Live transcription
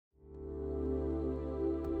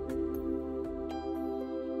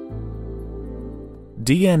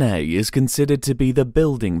DNA is considered to be the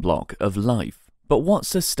building block of life, but what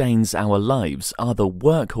sustains our lives are the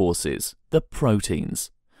workhorses, the proteins.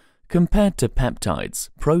 Compared to peptides,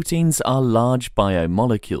 proteins are large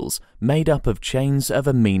biomolecules made up of chains of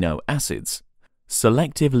amino acids.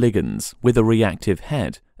 Selective ligands with a reactive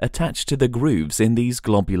head attach to the grooves in these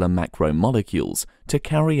globular macromolecules to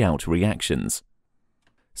carry out reactions.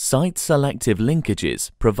 Site-selective linkages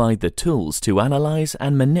provide the tools to analyze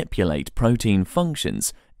and manipulate protein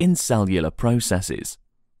functions in cellular processes.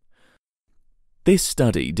 This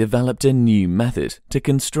study developed a new method to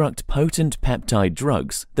construct potent peptide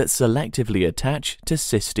drugs that selectively attach to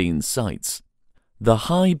cysteine sites. The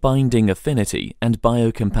high binding affinity and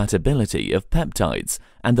biocompatibility of peptides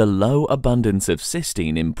and the low abundance of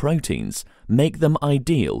cysteine in proteins make them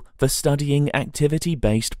ideal for studying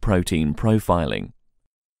activity-based protein profiling.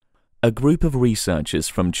 A group of researchers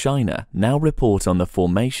from China now report on the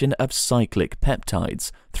formation of cyclic peptides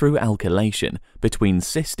through alkylation between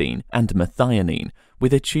cysteine and methionine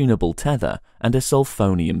with a tunable tether and a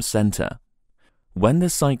sulfonium center. When the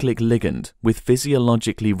cyclic ligand with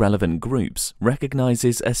physiologically relevant groups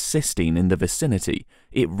recognizes a cysteine in the vicinity,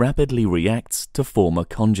 it rapidly reacts to form a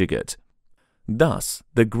conjugate. Thus,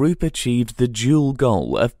 the group achieved the dual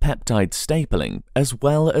goal of peptide stapling as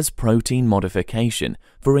well as protein modification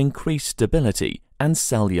for increased stability and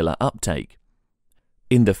cellular uptake.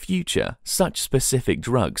 In the future, such specific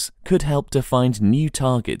drugs could help to find new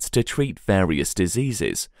targets to treat various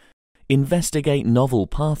diseases, investigate novel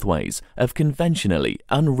pathways of conventionally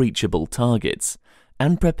unreachable targets,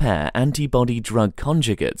 and prepare antibody-drug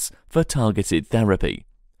conjugates for targeted therapy.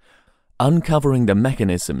 Uncovering the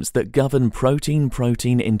mechanisms that govern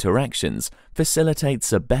protein-protein interactions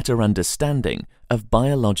facilitates a better understanding of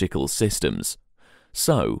biological systems.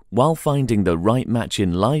 So, while finding the right match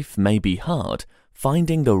in life may be hard,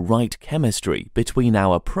 finding the right chemistry between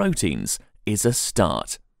our proteins is a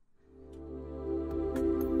start.